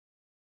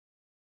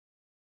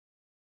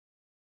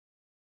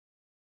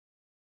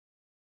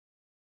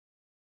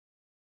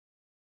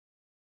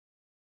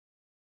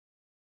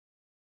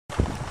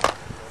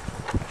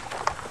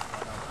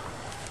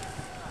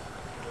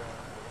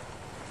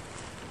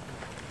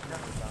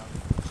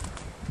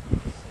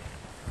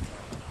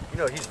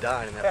know he's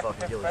dying in that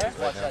fucking ghillie right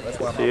now. That's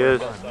why he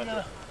is. Hey,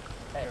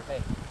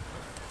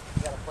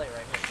 you got a plate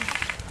right here.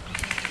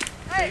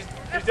 Hey,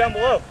 he's down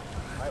below. All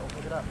right, we'll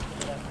pick it up.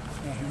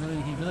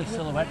 Yeah, he really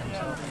silhouetted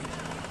himself.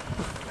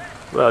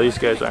 Well, these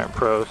guys aren't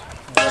pros.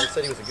 He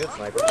said he was a good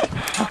sniper.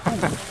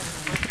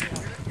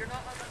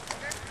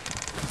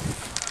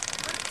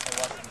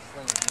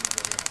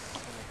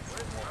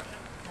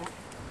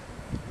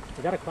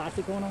 We got a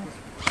classic going on?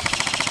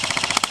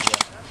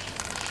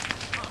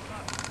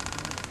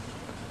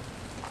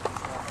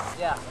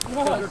 Yeah.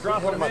 They're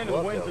dropping them in and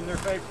the wind's in their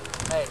favor.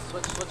 Hey,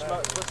 switch the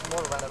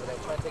mortar around over there.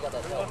 Try and take out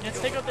that hill. Let's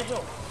take out the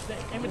hill.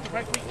 Aim it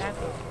directly at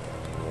them.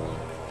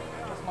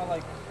 That's my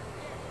like.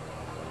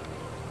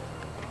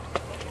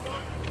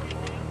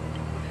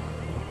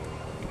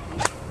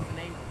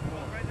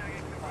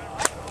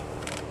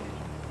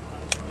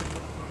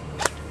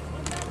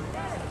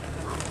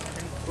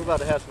 We're about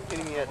to have some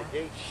enemy at the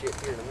gate shit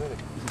here in a minute.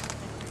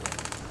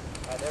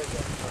 Alright, there you go.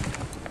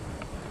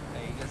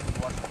 Hey, you guys can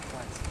watch the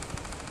flanks.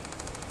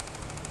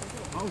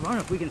 I'll run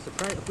if we can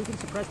suppress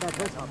that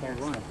hilltop. I'll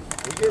run.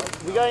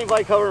 We got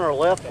anybody covering our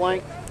left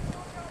flank?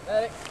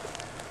 Medic.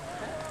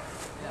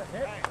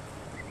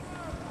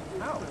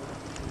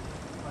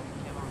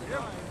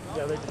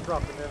 Yeah, they just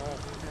dropped him in.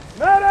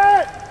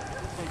 Medic!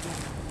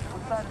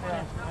 What side of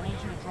it? I need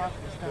you to drop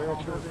this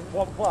down.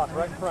 12 o'clock,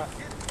 right in front.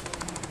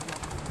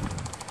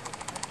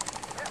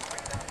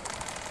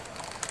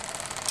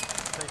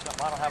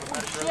 I don't have a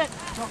medic. Shit!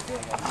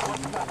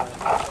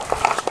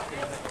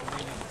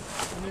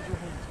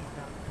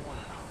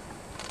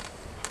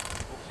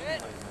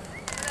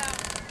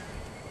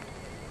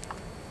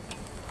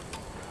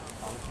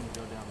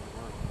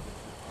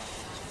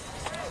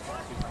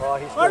 Oh,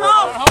 he's Run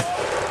off!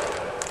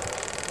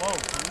 Whoa.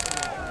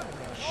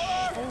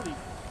 Holy,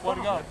 where'd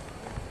it go?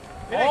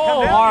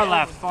 Oh, far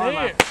left, far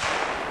left.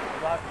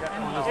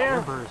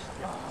 Airburst.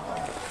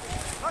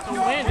 The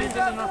wind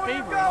isn't in our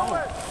favor at all.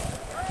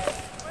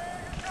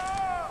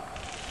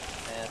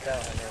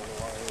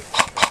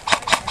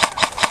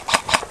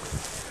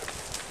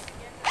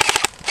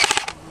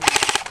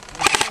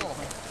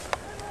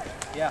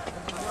 Yeah.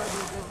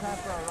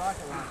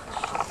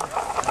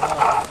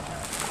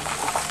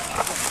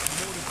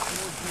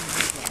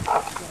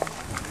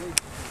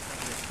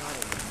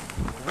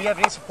 Do we have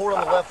any support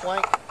on the left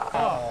flank?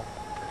 Oh.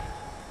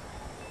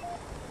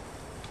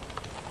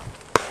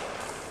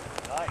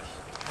 Nice.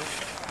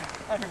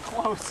 Not even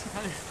close.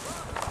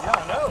 Yeah, I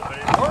know, but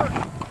it worked.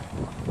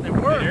 It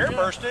worked. It air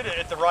bursted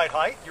at the right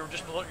height. You were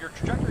just your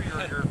trajectory.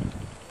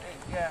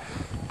 Yeah.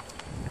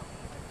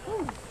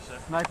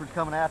 Sniper's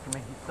coming after me.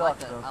 He I like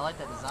sucks, that. though. I like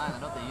that design. I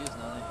know what they use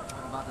though. They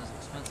talk about those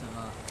expensive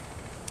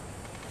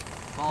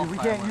ball Dude, we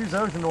can't use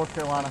those in North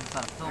Carolina.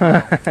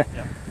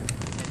 Yeah.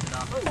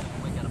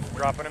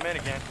 Dropping them in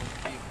again.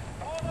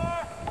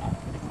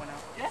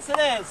 Yes, it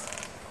is.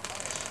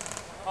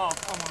 Oh,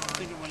 come on. I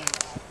think it went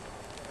out.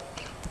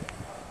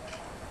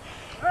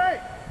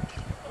 Hey!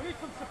 We need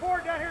some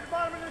support down here at the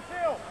bottom of this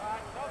hill.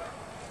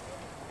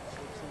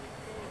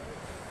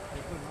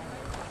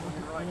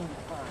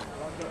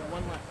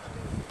 One left.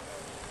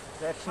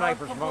 That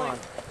sniper's gone.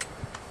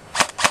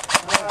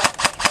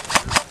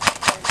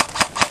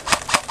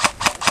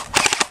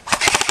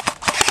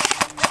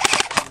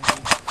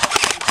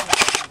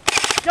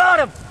 Got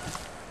him!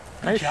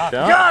 Nice shot.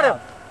 Got him!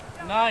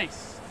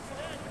 Nice.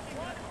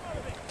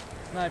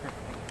 Sniper.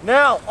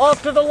 Now,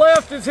 off to the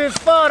left is his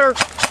spotter.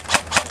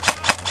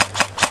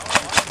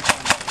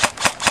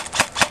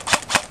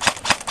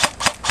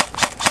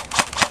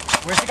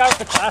 Where's the guy with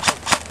the classic?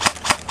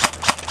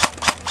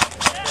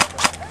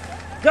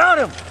 Got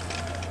him!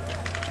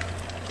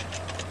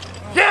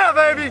 Yeah,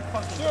 baby!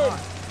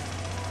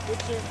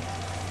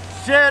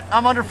 Shit,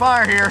 I'm under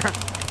fire here. Yeah,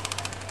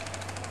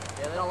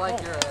 they don't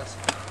like your ass.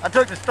 I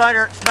took the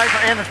sniper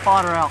and the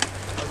spotter out.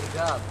 Oh, good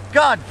job.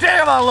 God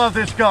damn, I love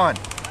this gun.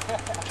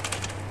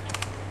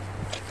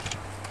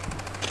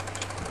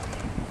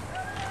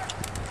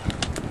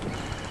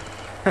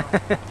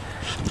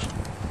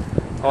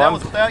 That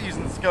was without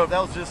using the scope.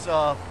 That was just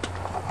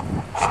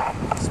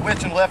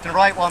switching left and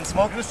right while I'm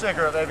smoking a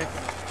cigarette, baby.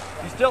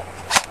 You still...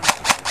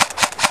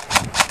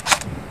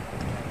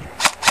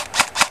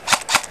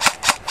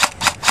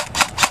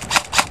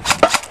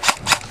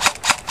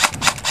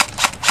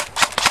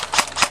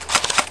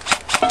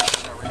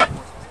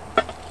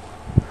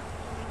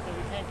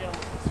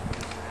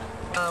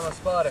 I'm a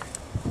spotter.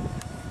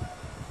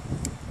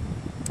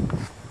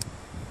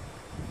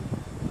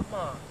 Come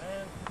on,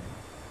 man.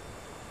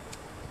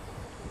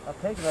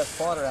 I've taken that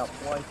spotter out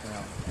twice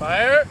now.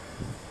 Fire.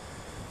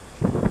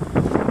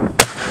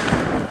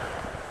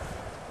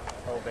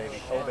 Oh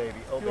baby, oh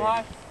baby, oh Too baby.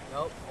 high?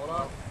 Nope. Hold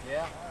on.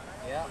 Yeah.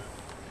 Yeah.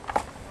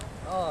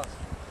 Oh,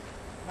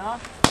 No?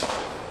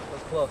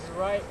 that's close. You're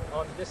right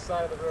on this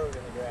side of the road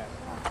in the grass.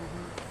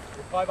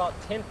 You're probably about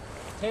 10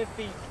 feet.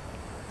 He's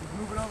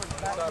moving over the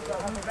back.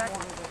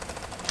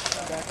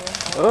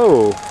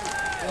 Oh.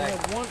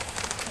 One.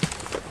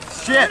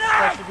 Shit!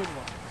 That's a good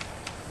one.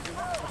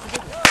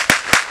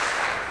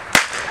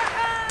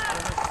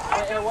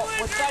 Hey,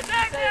 what side did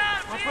you say?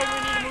 Which way do we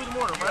need to move the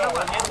mortar? Right or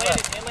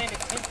left? It landed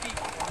 10 feet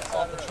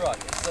off the truck.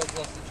 It's so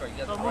close to the truck. You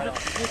got So to move it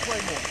this way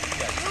more.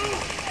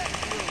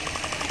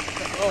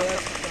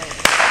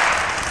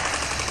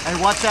 Hey,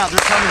 watch out. They're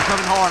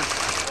coming hard.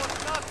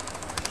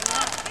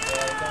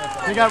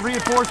 We got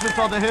reinforcements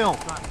on the hill.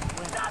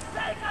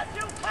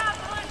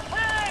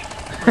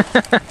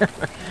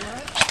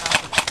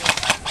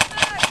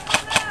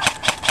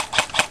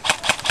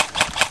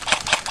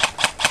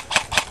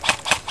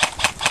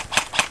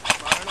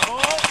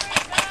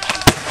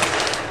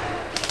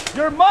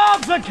 Your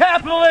mom's a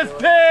capitalist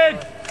pig!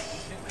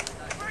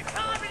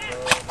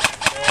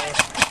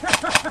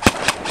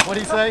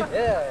 What'd he say?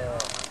 Yeah.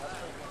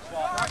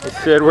 He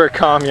said we're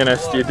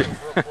communists. You do.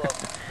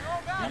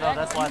 I know,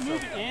 that's why. You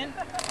move it in,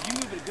 you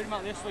move it a good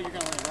amount this way, you're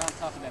going to land right on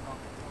top of that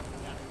bunker.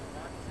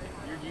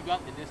 You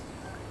got the distance.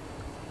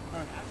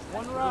 Right.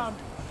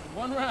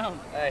 One round.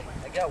 Hey,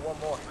 I got one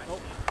more.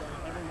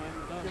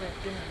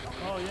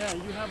 Oh yeah,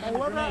 you have one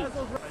grenade.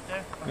 Right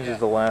there. This is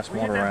the last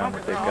mortar round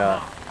that they've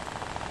got.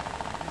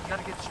 You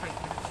gotta get straight.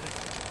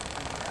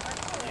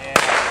 Yeah,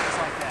 just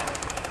like that.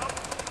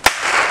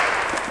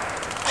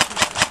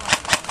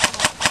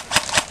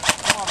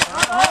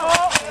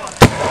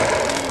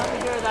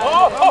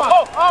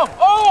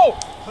 Oh!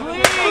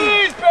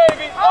 Please,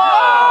 baby!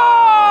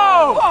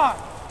 Oh!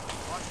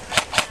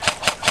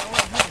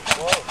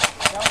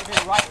 That would be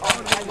right on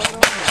the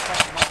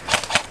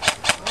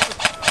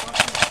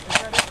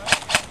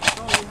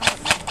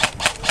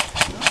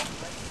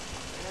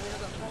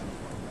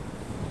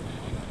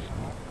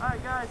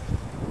Alright guys,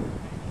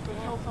 go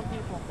kill some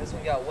people. This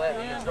one got wet.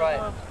 That's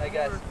right. Hey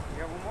guys. You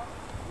got one more?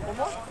 One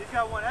more? He's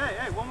got one.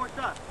 Hey, one more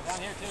shot. Down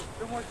here too.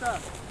 Two more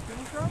shots. Two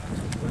more shots?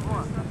 Which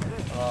one?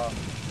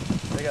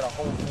 They got a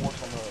whole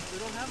force on the. We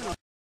don't have enough.